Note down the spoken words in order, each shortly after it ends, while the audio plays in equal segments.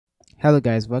Hello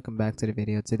guys, welcome back to the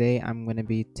video. Today I'm going to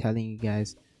be telling you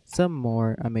guys some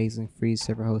more amazing free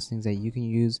server hostings that you can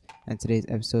use, and today's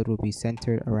episode will be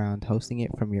centered around hosting it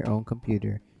from your own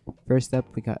computer. First up,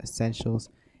 we got Essentials,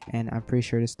 and I'm pretty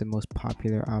sure this is the most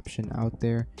popular option out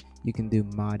there. You can do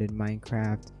modded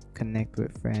Minecraft, connect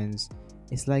with friends.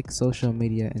 It's like social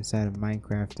media inside of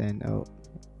Minecraft, and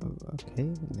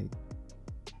okay,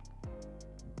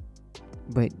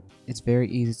 but it's very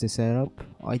easy to set up.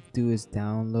 All I do is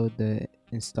download the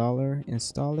installer,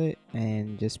 install it,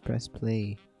 and just press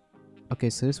play.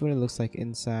 Okay, so this is what it looks like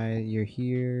inside. You're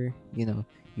here, you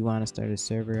want to start a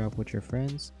server up with your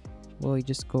friends. Well, you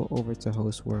just go over to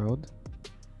host world,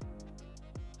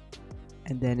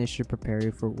 and then it should prepare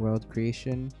you for world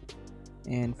creation,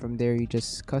 and from there you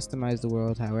just customize the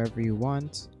world however you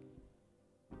want.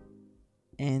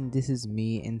 And this is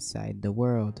me inside the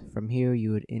world. From here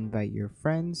you would invite your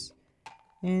friends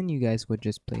and you guys would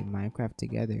just play Minecraft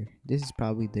together. This is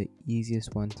probably the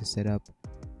easiest one to set up,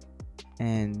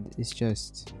 and it's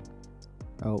just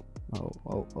it's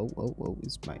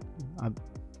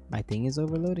my thing is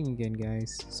overloading again,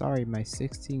 guys. Sorry, my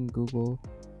 16 Google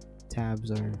tabs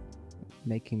are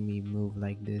making me move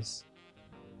like this.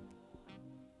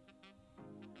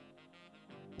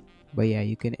 But yeah,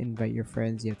 you can invite your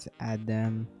friends, you have to add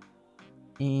them,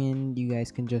 and you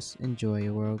guys can just enjoy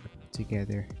a world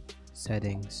together.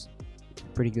 Settings,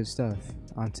 pretty good stuff.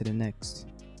 On to the next.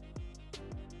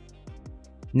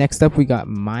 Next up, we got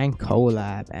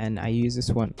MineCollab, and I used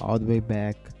this one all the way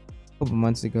back a couple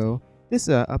months ago. This is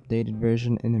an updated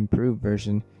version, an improved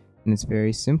version, and it's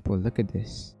very simple. Look at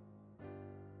this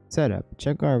setup.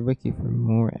 Check our wiki for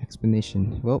more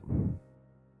explanation. Well,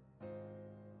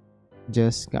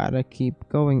 just gotta keep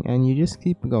going, and you just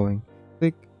keep going.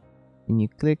 Click, and you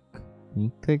click, and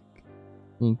you click,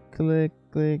 and you click,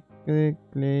 click, click,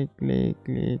 click, click,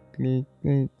 click, click,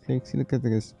 click, click. See, look at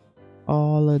this.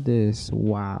 All of this.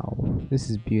 Wow, this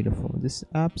is beautiful. This is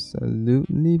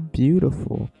absolutely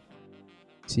beautiful.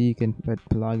 So you can put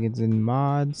plugins and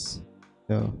mods.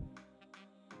 So,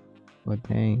 oh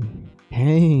dang,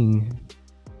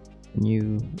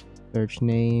 new search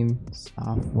name,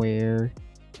 software,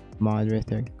 mod right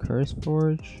there,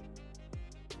 CurseForge.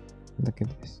 Look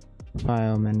at this,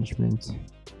 file management,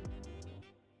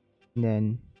 and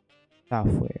then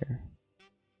software,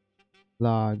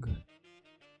 log,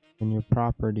 and your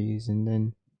properties, and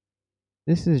then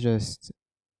this is just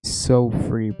so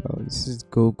free, bro. This is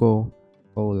Google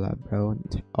Colab, bro.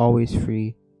 It's always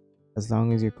free as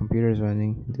long as your computer is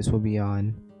running. This will be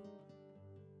on,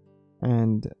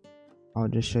 and I'll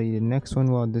just show you the next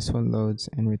one while this one loads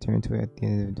and return to it at the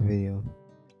end of the video.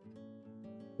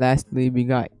 Lastly, we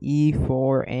got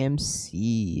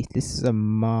E4MC. This is a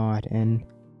mod, and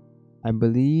I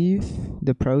believe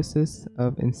the process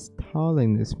of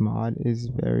installing this mod is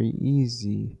very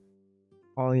easy.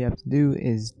 All you have to do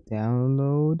is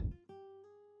download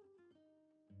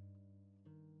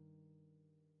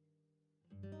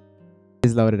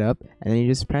is loaded up, and then you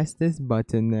just press this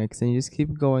button next, and you just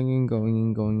keep going and going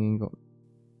and going and going.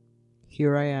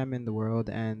 Here I am in the world,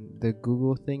 and the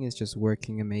Google thing is just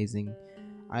working amazing.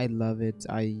 I love it.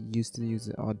 I used to use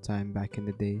it all the time back in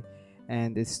the day,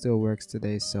 and it still works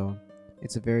today, so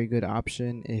it's a very good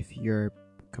option if your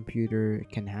computer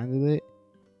can handle it.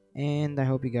 And I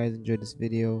hope you guys enjoyed this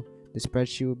video. The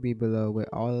spreadsheet will be below with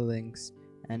all the links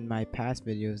and my past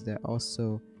videos that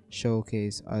also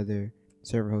showcase other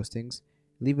server hostings.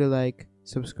 Leave a like,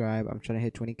 subscribe. I'm trying to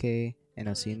hit 20k, and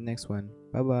I'll see you in the next one.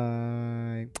 Bye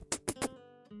bye.